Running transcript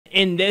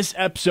In this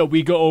episode,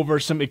 we go over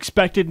some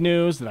expected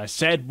news that I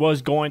said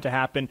was going to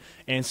happen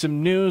and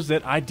some news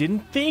that I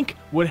didn't think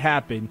would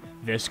happen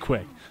this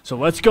quick. So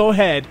let's go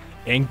ahead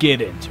and get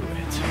into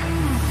it.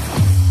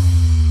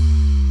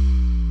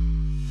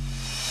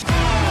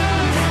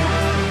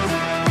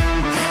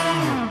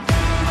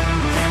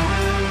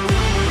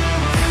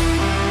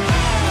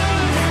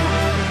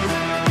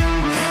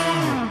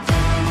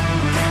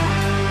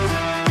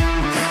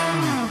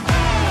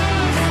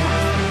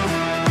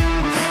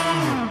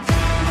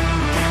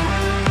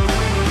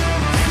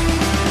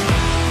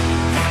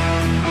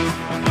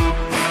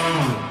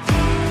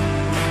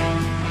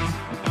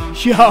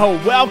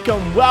 Yo,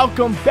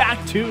 welcome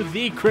back to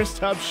the Chris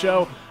Tubbs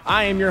Show.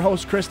 I am your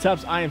host, Chris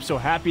Tubbs. I am so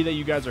happy that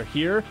you guys are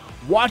here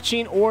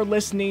watching or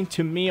listening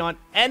to me on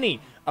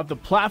any of the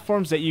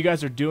platforms that you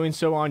guys are doing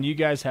so on. You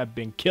guys have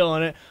been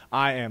killing it.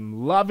 I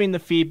am loving the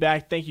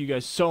feedback. Thank you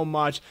guys so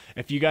much.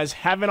 If you guys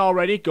haven't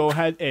already, go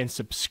ahead and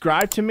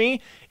subscribe to me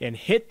and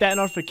hit that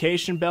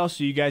notification bell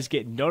so you guys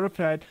get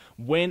notified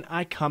when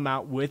I come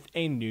out with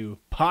a new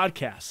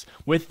podcast.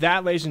 With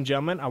that, ladies and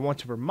gentlemen, I want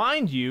to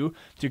remind you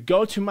to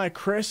go to my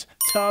Chris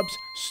Tubbs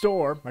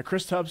store, my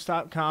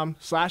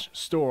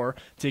christubbs.com/store,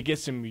 to get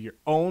some of your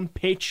own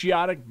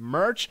patriotic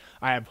merch.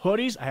 I have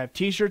hoodies, I have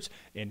t-shirts,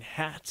 and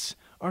hats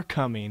are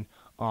coming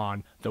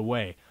on the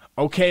way.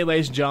 Okay,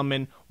 ladies and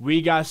gentlemen,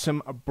 we got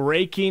some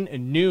breaking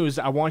news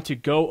I want to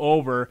go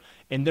over,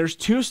 and there's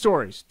two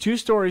stories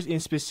in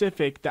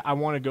specific that I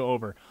want to go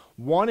over.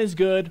 One is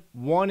good,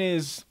 one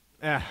is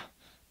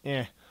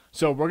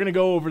So we're going to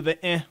go over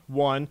the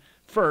one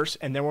first,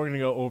 and then we're going to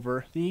go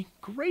over the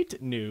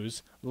great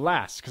news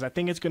last, because I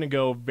think it's going to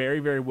go very,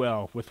 very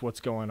well with what's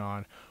going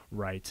on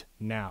right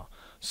now.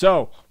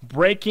 So,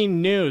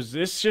 breaking news.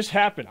 This just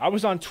happened. I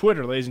was on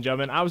Twitter, ladies and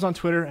gentlemen. I was on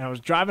Twitter, and I was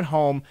driving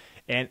home,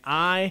 and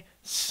I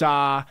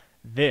saw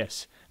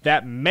this.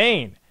 That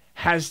Maine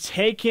has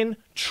taken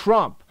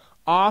Trump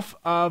off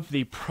of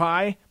the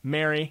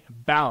primary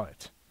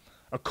ballot.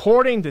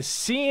 According to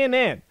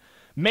CNN,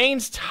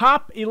 Maine's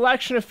top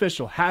election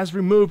official has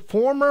removed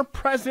former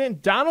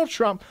President Donald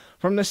Trump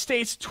from the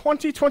state's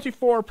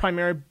 2024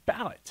 primary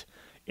ballot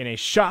in a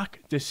shock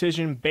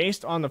decision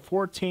based on the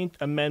 14th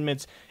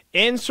Amendment's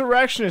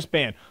insurrectionist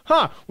ban.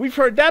 We've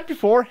heard that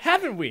before,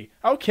 haven't we?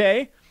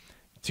 Okay.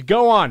 To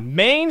go on,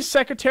 Maine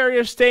Secretary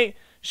of State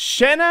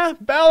Shenna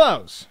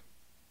Bellows,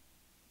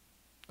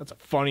 that's a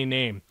funny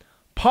name,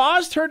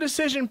 paused her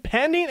decision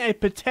pending a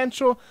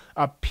potential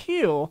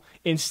appeal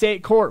in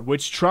state court,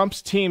 which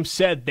Trump's team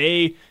said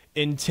they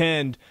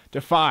intend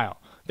to file.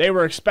 They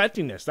were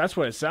expecting this. That's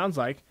what it sounds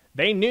like.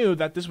 They knew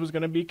that this was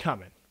going to be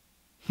coming.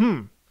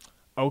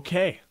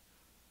 Okay.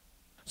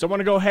 So I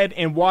want to go ahead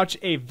and watch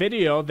a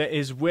video that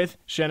is with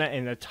Shenna,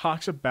 and it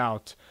talks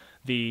about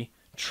the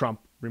Trump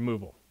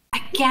removal.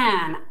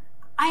 Again,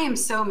 I am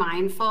so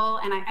mindful,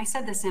 and I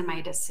said this in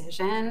my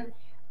decision,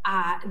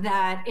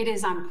 that it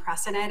is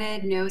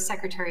unprecedented. No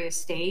Secretary of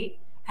State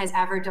has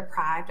ever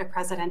deprived a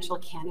presidential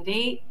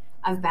candidate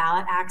of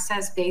ballot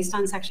access based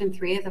on Section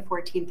 3 of the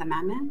 14th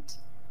Amendment.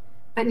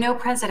 But no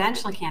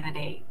presidential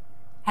candidate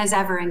has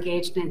ever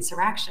engaged in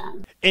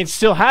insurrection. And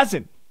still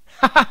hasn't.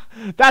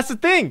 That's the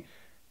thing.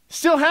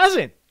 Still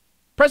hasn't.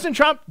 President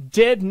Trump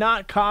did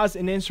not cause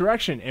an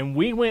insurrection, and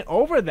we went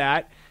over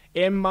that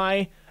in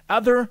my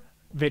other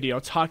video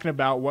talking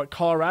about what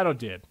Colorado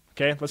did.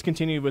 Okay, let's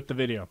continue with the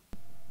video.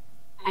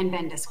 And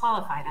been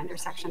disqualified under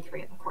Section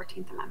 3 of the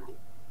 14th Amendment.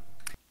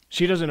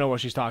 She doesn't know what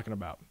she's talking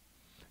about.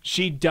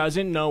 She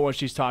doesn't know what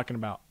she's talking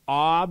about.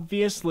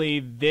 Obviously,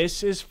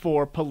 this is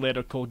for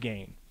political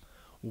gain.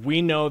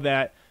 We know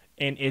that,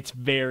 and it's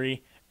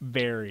very,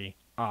 very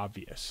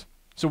obvious.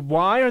 So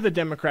why are the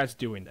Democrats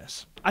doing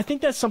this? I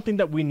think that's something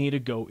that we need to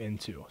go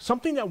into,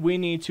 something that we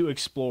need to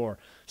explore,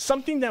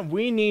 something that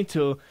we need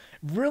to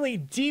really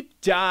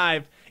deep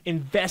dive,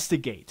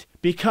 investigate,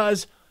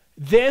 because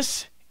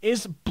this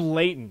is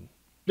blatant.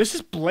 This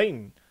is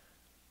blatant.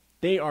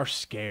 They are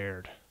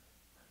scared.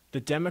 The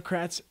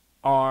Democrats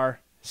are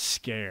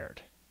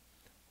scared.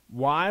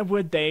 Why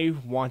would they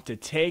want to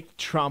take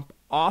Trump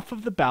off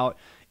of the ballot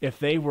if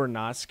they were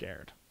not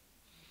scared?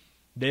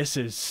 This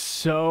is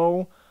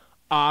so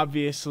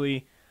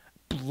obviously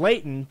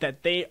blatant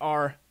that they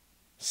are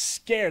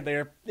scared.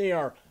 They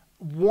are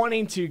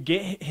wanting to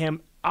get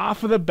him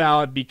off of the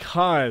ballot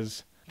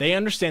because they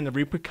understand the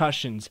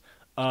repercussions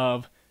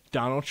of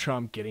Donald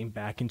Trump getting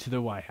back into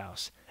the White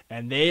House.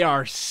 And they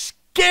are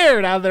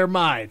scared out of their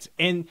minds.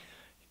 And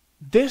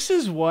this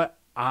is what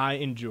I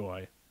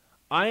enjoy.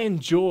 I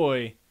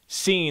enjoy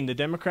seeing the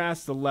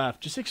Democrats, the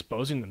left, just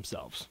exposing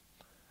themselves.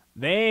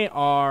 They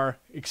are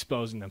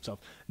exposing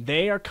themselves.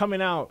 They are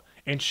coming out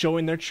and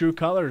showing their true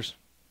colors.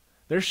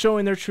 They're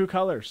showing their true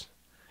colors.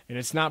 And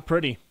it's not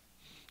pretty.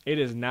 It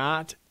is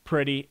not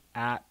pretty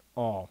at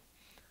all.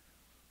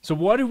 So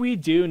what do we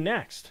do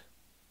next?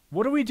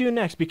 What do we do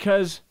next?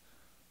 Because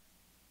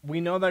we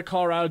know that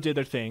Colorado did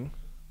their thing.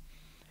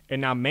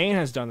 And now Maine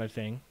has done their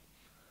thing.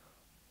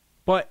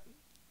 But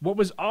what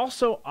was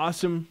also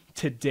awesome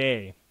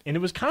today, and it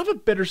was kind of a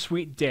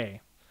bittersweet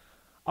day,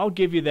 I'll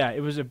give you that.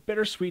 It was a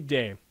bittersweet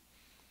day.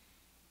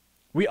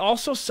 We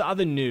also saw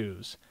the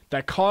news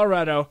that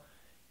Colorado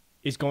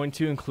is going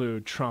to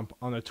include Trump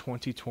on the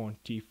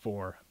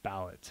 2024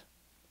 ballot.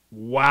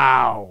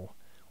 Wow.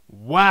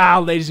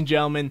 Wow, ladies and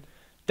gentlemen.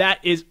 That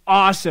is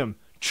awesome.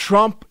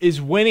 Trump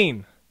is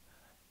winning.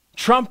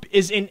 Trump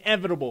is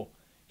inevitable.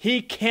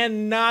 He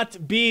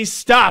cannot be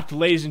stopped,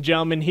 ladies and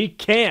gentlemen. He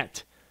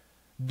can't.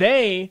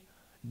 They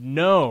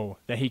know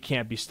that he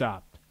can't be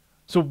stopped.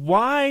 So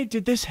why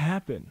did this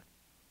happen?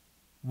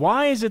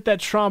 Why is it that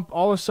Trump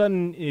all of a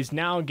sudden is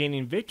now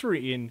gaining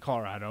victory in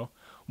Colorado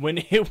when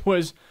it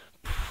was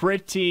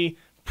a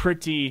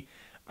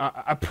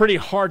pretty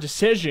hard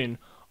decision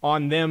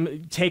on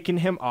them taking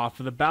him off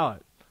of the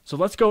ballot? So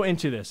let's go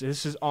into this.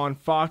 This is on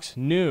Fox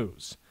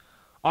News.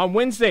 On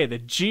Wednesday, the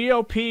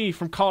GOP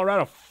from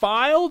Colorado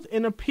filed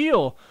an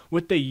appeal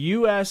with the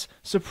U.S.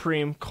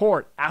 Supreme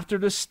Court after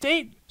the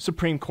state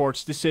Supreme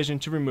Court's decision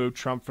to remove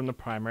Trump from the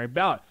primary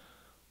ballot.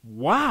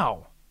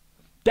 Wow.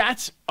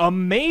 That's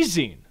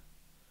amazing.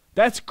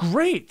 That's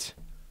great.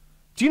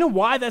 Do you know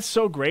why that's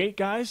so great,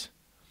 guys?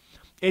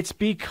 It's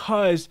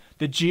because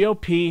the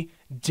GOP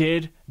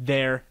did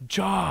their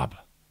job.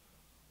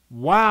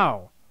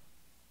 Wow.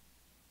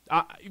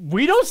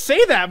 We don't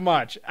say that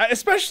much,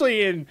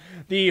 especially in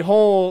the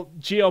whole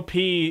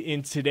GOP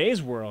in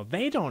today's world.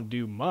 They don't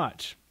do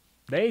much.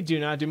 They do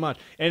not do much.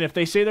 And if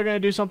they say they're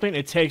going to do something,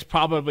 it takes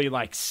probably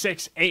like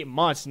 6-8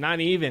 months, not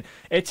even.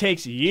 It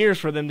takes years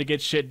for them to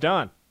get shit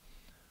done.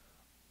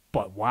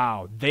 But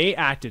wow, they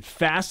acted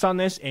fast on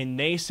this, and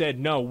they said,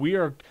 no, we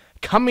are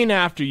coming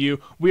after you.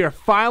 We are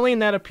filing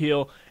that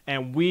appeal,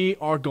 and we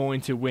are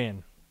going to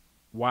win.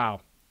 Wow.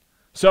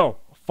 So,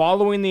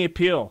 following the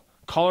appeal,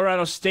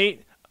 Colorado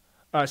State,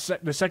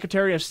 the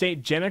Secretary of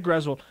State, Jenna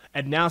Griswold,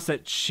 announced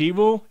that she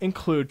will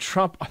include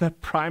Trump on the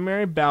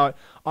primary ballot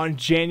on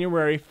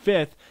January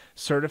 5th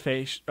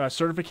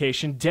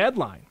certification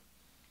deadline.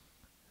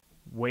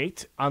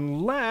 Wait,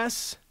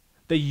 unless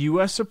the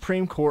U.S.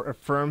 Supreme Court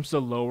affirms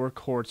the lower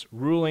court's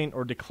ruling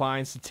or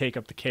declines to take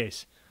up the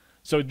case.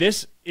 So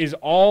this is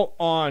all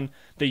on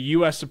the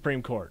U.S.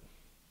 Supreme Court.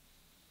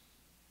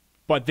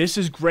 But this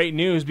is great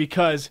news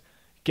because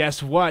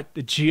guess what?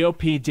 The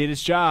GOP did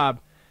its job.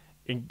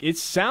 And it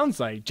sounds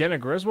like Jenna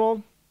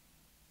Griswold,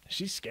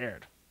 she's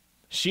scared.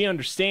 She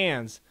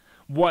understands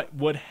what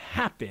would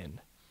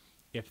happen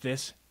if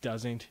this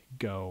doesn't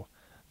go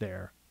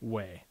their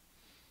way.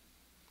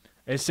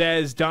 It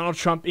says Donald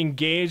Trump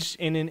engaged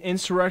in an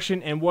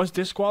insurrection and was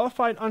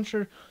disqualified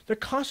under the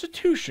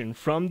Constitution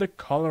from the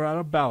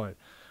Colorado ballot,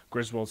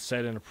 Griswold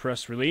said in a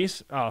press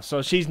release. Oh,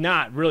 so she's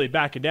not really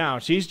backing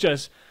down. She's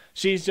just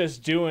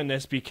doing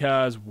this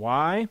because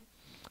why?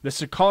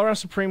 The Colorado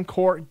Supreme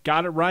Court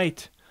got it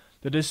right.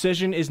 The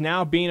decision is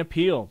now being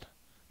appealed.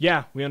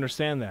 Yeah, we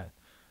understand that.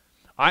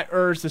 I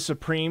urge the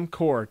Supreme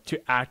Court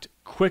to act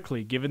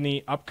quickly given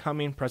the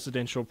upcoming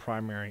presidential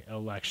primary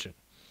election.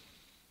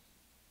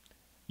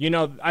 You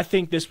know, I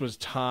think this was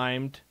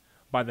timed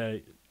by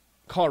the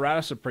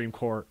Colorado Supreme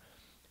Court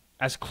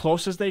as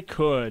close as they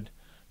could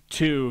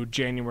to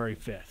January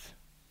 5th.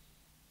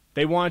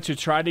 They wanted to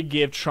try to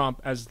give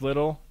Trump as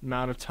little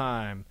amount of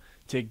time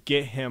to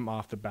get him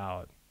off the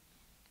ballot.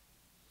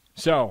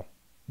 So,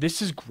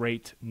 this is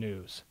great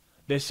news.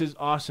 This is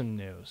awesome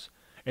news.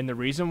 And the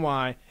reason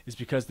why is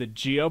because the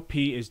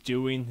GOP is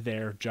doing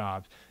their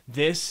job.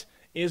 This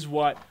is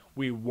what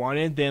we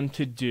wanted them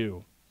to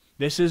do.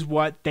 This is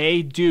what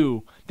they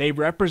do. They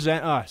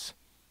represent us.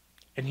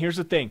 And here's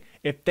the thing.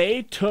 If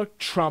they took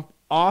Trump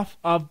off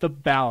of the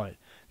ballot,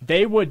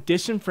 they would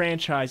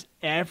disenfranchise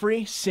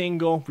every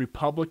single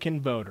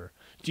Republican voter.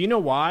 Do you know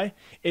why?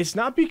 It's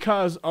not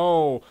because,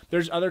 oh,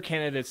 there's other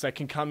candidates that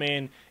can come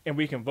in and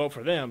we can vote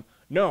for them.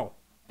 No,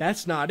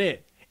 that's not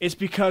it. It's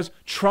because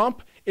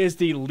Trump is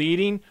the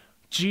leading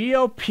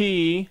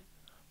GOP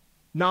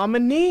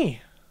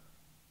nominee.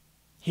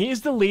 He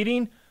is the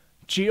leading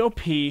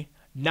GOP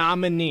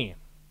nominee.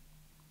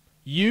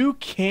 You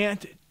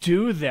can't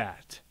do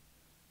that.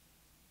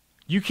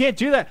 You can't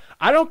do that.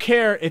 I don't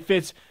care if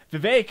it's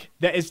Vivek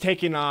that is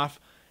taking off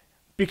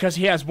because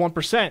he has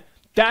 1%.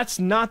 That's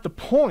not the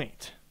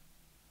point.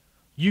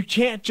 You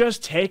can't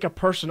just take a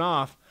person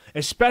off,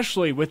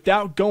 especially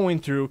without going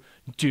through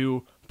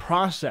due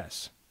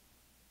process.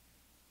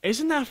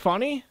 Isn't that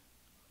funny?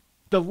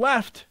 The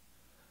left,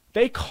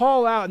 they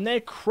call out and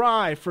they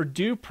cry for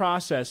due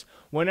process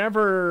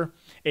whenever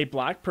a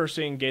black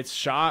person gets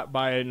shot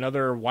by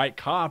another white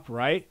cop,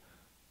 right?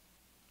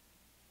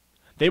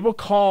 They will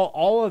call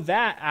all of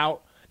that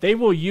out. They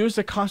will use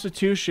the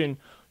Constitution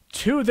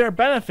to their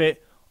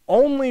benefit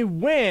only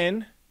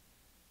when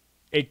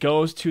it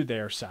goes to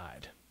their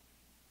side.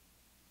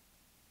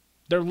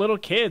 They're little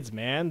kids,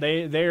 man.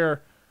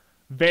 They're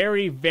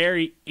very,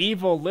 very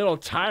evil little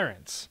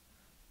tyrants.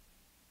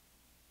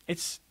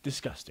 It's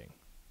disgusting,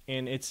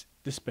 and it's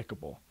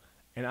despicable,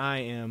 and I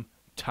am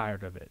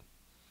tired of it.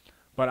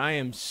 But I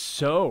am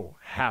so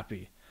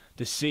happy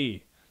to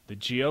see the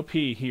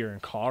GOP here in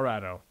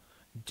Colorado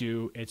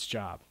do its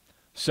job.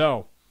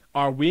 So,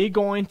 are we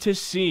going to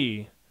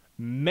see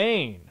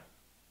Maine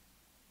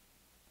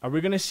Are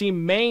we going to see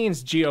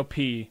Maine's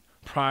GOP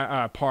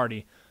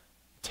party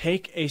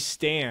take a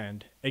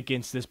stand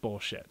against this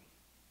bullshit?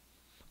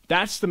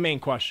 That's the main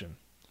question.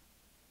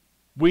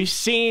 We've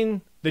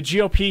seen the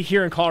GOP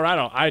here in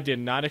Colorado. I did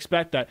not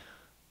expect that.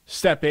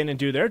 Step in and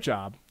do their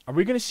job. Are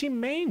we going to see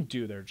Maine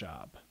do their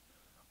job?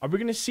 Are we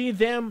going to see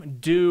them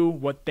do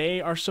what they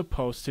are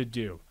supposed to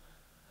do?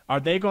 Are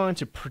they going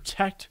to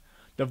protect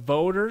the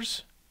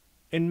voters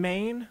in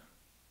Maine?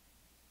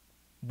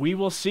 We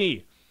will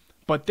see.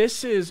 But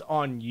this is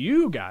on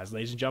you guys,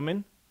 ladies and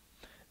gentlemen.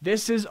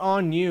 This is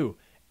on you.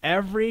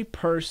 Every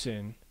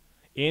person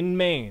in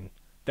Maine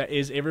that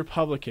is a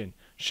Republican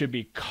should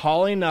be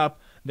calling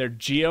up their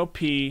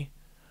GOP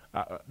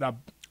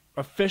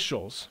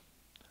officials,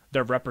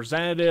 their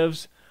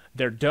representatives,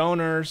 their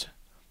donors,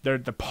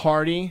 the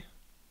party.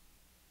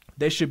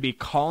 They should be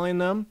calling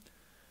them,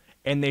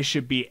 and they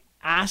should be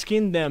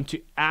asking them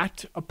to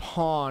act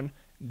upon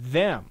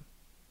them.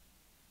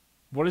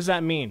 What does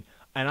that mean?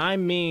 And I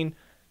mean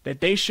that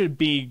they should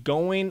be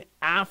going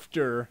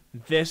after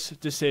this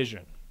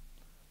decision.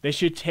 They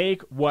should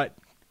take what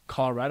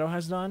Colorado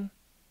has done,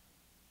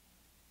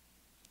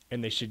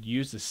 and they should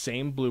use the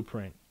same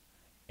blueprint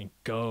and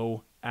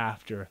go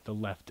after the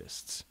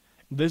leftists.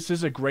 This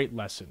is a great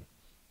lesson.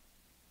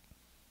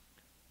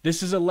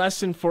 This is a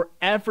lesson for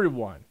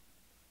everyone.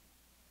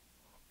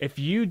 If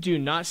you do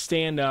not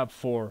stand up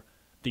for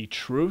the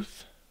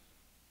truth,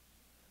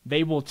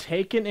 they will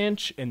take an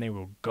inch and they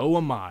will go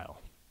a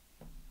mile.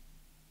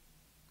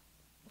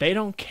 They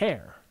don't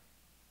care.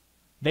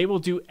 They will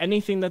do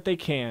anything that they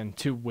can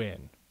to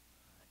win.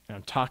 And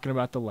I'm talking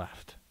about the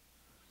left.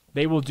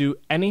 They will do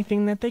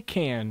anything that they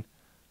can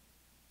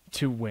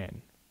to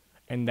win.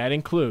 And that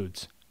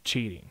includes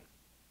cheating.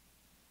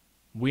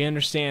 We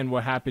understand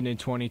what happened in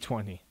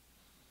 2020.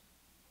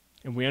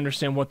 And we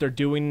understand what they're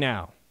doing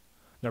now.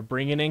 They're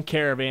bringing in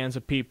caravans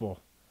of people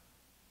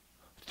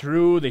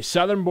through the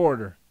southern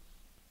border.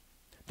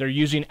 They're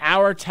using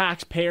our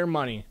taxpayer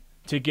money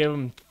to give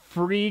them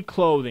free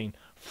clothing,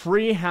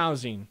 free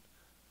housing,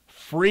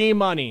 free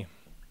money.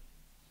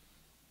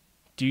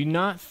 Do you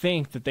not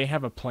think that they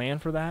have a plan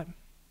for that?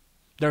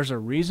 There's a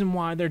reason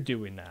why they're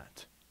doing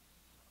that.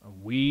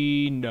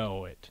 We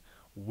know it.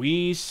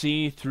 We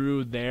see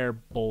through their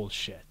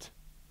bullshit.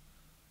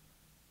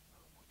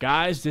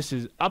 Guys, this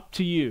is up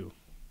to you.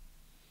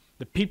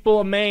 The people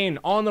of Maine,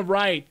 on the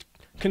right,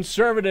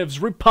 conservatives,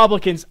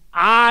 Republicans,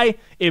 I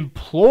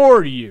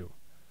implore you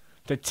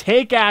to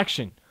take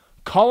action.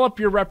 Call up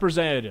your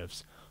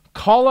representatives.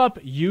 Call up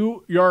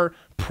your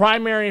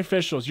primary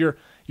officials, your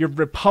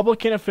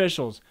Republican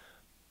officials.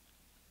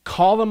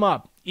 Call them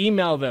up.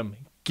 Email them.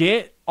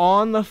 Get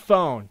on the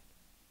phone.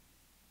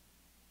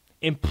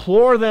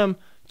 Implore them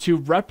to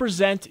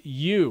represent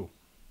you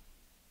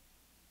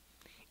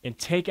and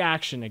take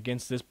action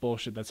against this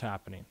bullshit that's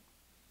happening.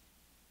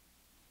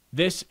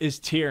 This is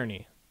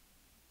tyranny.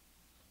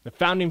 The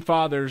founding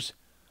fathers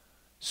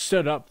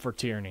stood up for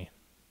tyranny.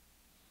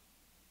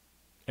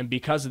 And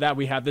because of that,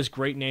 we have this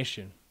great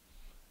nation.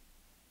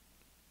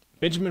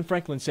 Benjamin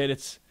Franklin said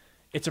it's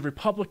a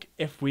republic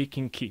if we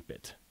can keep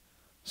it.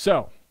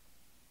 So,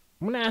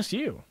 I'm going to ask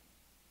you,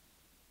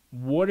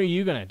 what are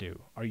you going to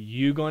do? Are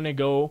you going to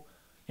go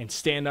and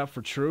stand up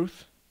for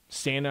truth?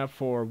 Stand up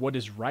for what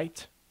is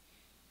right?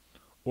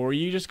 Or are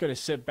you just going to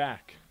sit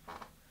back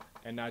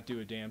and not do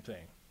a damn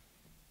thing?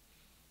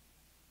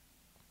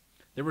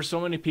 There were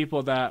so many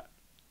people that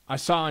I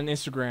saw on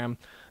Instagram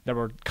that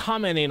were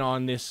commenting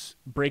on this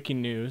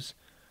breaking news,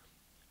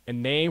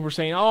 and they were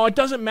saying, oh, it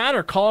doesn't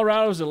matter.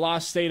 Colorado's a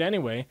lost state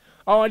anyway.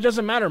 Oh, it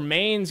doesn't matter.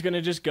 Maine's going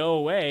to just go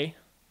away.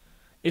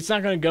 It's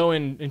not going to go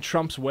in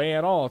Trump's way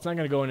at all. It's not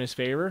going to go in his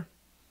favor.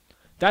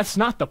 That's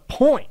not the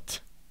point.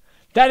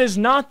 That is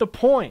not the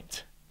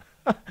point.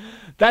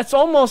 That's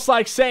almost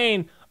like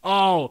saying,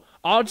 oh,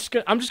 I'm just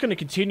going to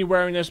continue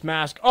wearing this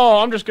mask. Oh,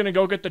 I'm just going to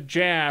go get the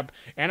jab,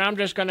 and I'm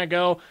just going to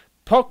go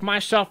poke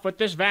myself with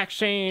this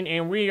vaccine,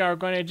 and we are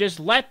going to just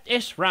let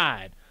this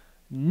ride.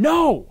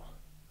 No.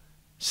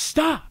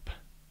 Stop.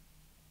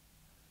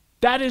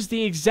 That is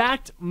the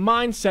exact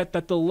mindset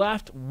that the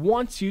left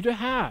wants you to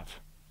have.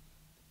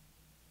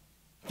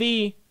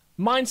 The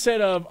mindset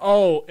of,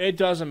 oh, it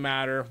doesn't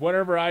matter.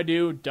 Whatever I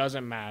do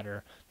doesn't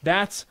matter.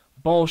 That's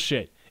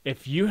bullshit.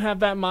 If you have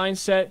that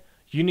mindset,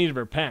 you need to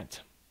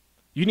repent.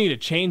 You need to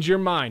change your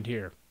mind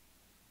here.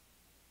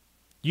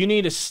 You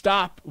need to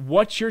stop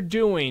what you're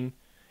doing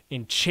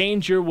and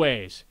change your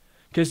ways.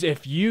 Because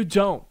if you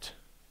don't,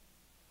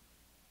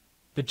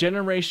 the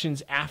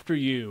generations after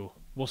you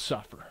will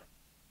suffer.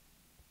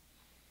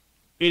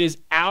 It is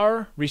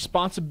our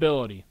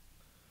responsibility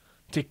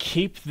to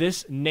keep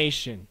this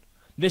nation,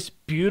 this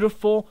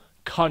beautiful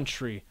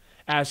country,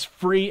 as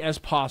free as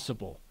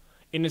possible.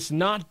 And it's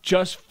not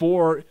just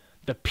for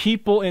the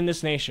people in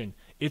this nation.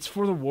 It's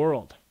for the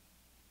world.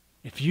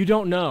 If you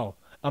don't know,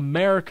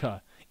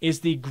 America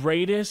is the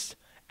greatest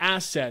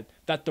asset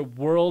that the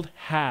world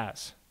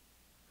has.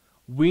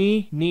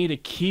 We need to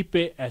keep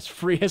it as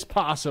free as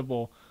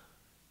possible.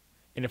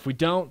 And if we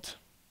don't,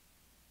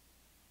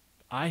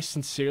 I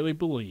sincerely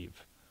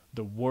believe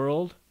the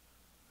world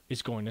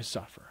is going to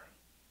suffer.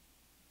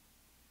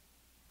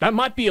 That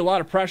might be a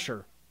lot of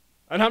pressure.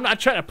 And I'm not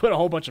trying to put a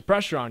whole bunch of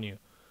pressure on you.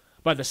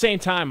 But at the same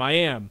time, I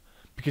am.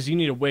 Because you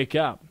need to wake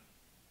up.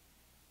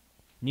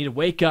 You need to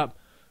wake up.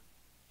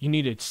 You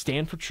need to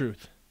stand for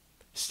truth.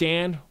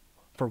 Stand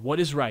for what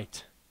is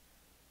right.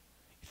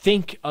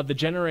 Think of the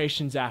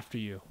generations after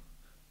you.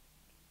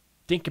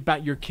 Think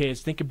about your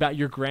kids. Think about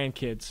your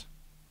grandkids.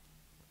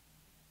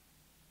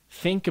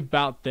 Think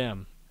about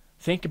them.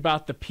 Think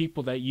about the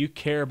people that you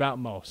care about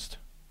most.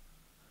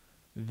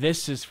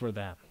 This is for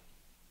them.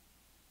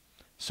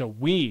 So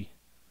we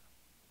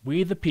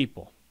the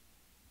people,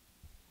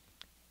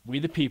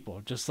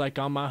 just like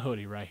on my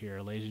hoodie right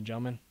here, ladies and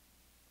gentlemen,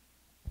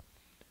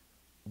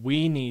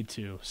 we need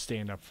to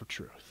stand up for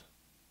truth.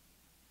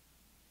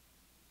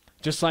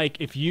 Just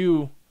like if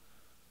you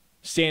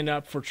stand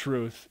up for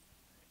truth,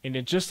 and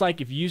then just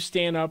like if you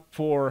stand up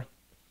for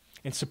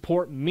and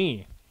support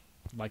me,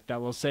 like that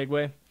little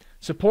segue,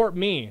 support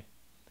me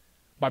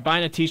by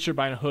buying a t-shirt,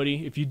 buying a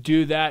hoodie. If you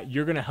do that,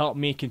 you're going to help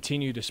me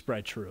continue to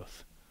spread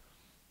truth.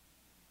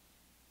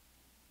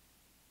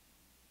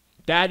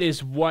 That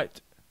is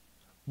what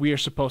we are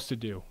supposed to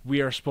do.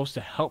 We are supposed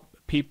to help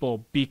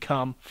people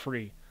become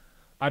free.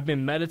 I've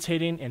been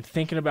meditating and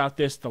thinking about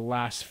this the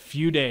last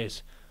few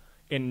days,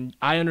 and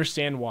I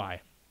understand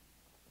why.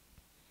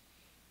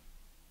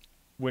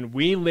 When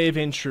we live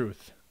in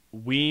truth,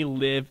 we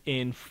live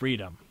in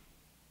freedom.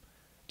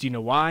 Do you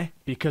know why?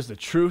 Because the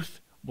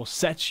truth will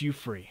set you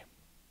free.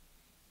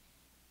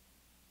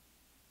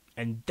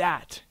 And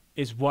that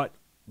is what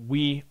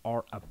we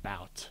are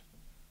about.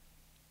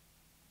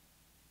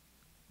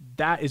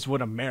 That is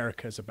what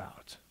America is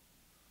about.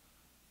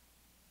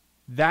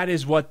 That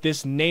is what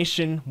this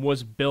nation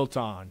was built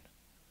on.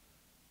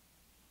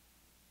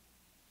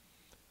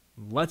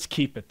 Let's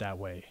keep it that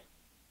way.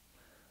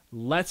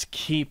 Let's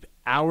keep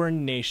our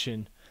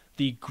nation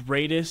the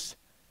greatest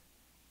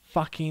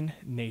fucking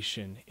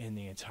nation in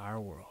the entire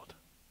world.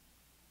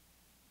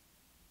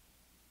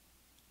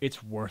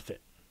 It's worth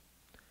it.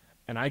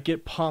 And I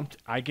get pumped,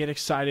 I get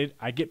excited,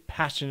 I get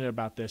passionate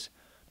about this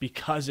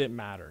because it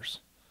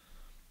matters.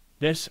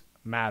 This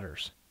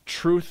matters.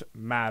 Truth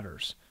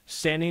matters.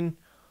 Standing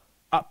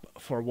up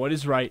for what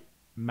is right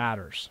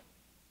matters.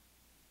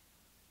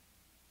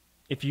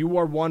 If you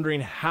are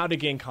wondering how to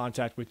get in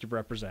contact with your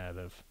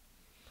representative,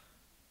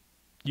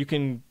 you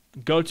can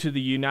go to the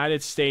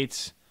United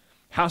States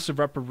House of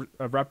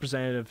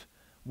Representative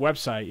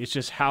website. It's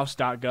just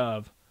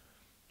house.gov.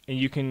 And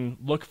you can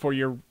look for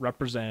your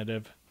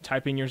representative,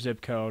 type in your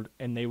zip code,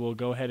 and they will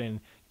go ahead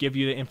and give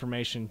you the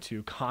information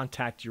to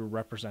contact your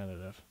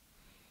representative.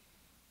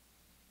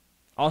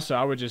 Also,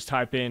 I would just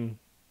type in,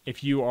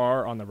 if you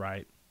are on the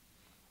right,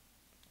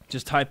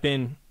 just type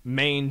in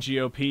Maine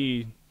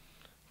GOP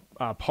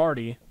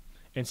party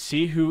and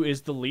see who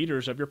is the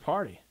leaders of your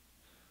party.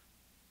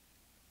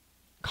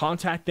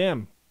 Contact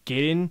them.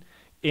 Get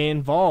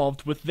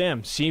involved with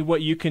them. See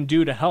what you can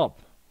do to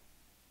help.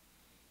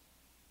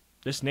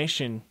 This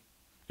nation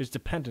is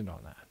dependent on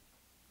that.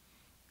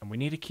 And we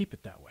need to keep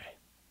it that way.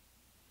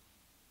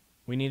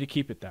 We need to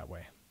keep it that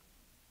way.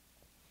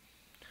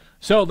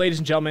 So, ladies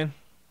and gentlemen,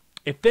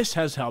 if this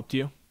has helped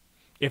you,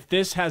 if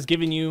this has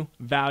given you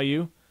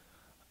value,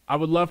 I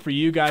would love for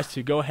you guys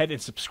to go ahead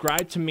and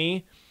subscribe to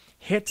me,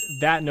 hit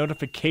that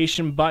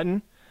notification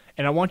button,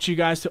 and I want you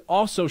guys to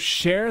also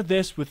share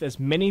this with as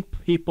many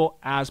people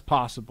as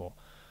possible.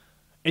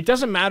 It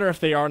doesn't matter if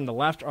they are on the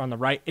left or on the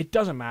right. It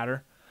doesn't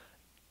matter.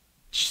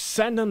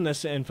 Send them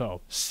this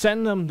info.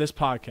 Send them this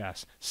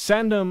podcast.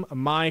 Send them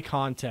my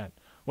content,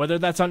 whether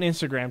that's on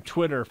Instagram,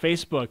 Twitter,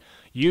 Facebook,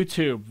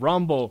 YouTube,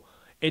 Rumble.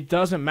 It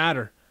doesn't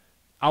matter.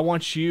 I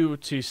want you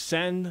to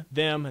send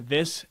them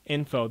this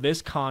info,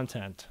 this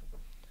content,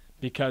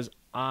 because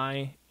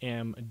I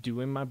am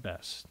doing my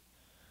best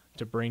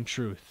to bring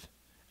truth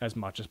as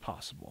much as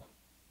possible.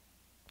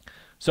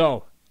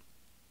 So,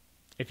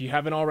 if you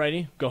haven't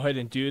already, go ahead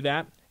and do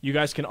that. You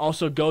guys can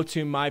also go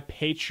to my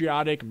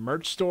patriotic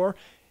merch store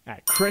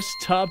at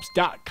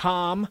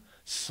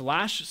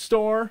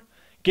christubbs.com/store.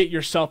 Get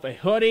yourself a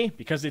hoodie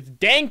because it's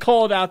dang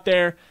cold out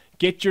there.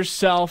 Get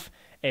yourself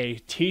a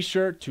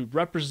t-shirt to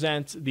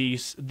represent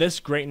this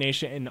great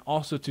nation and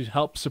also to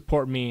help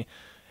support me,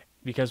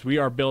 because we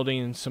are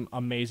building some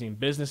amazing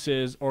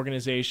businesses,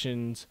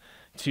 organizations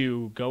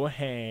to go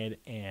ahead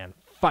and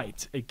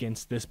fight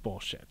against this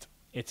bullshit.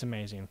 It's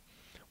amazing.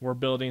 We're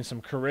building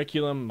some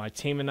curriculum, my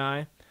team and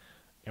I,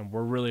 and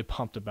we're really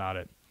pumped about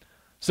it.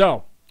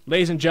 So,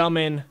 ladies and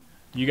gentlemen,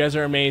 you guys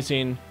are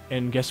amazing,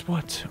 and guess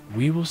what?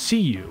 We will see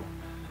you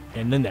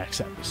in the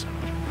next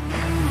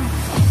episode.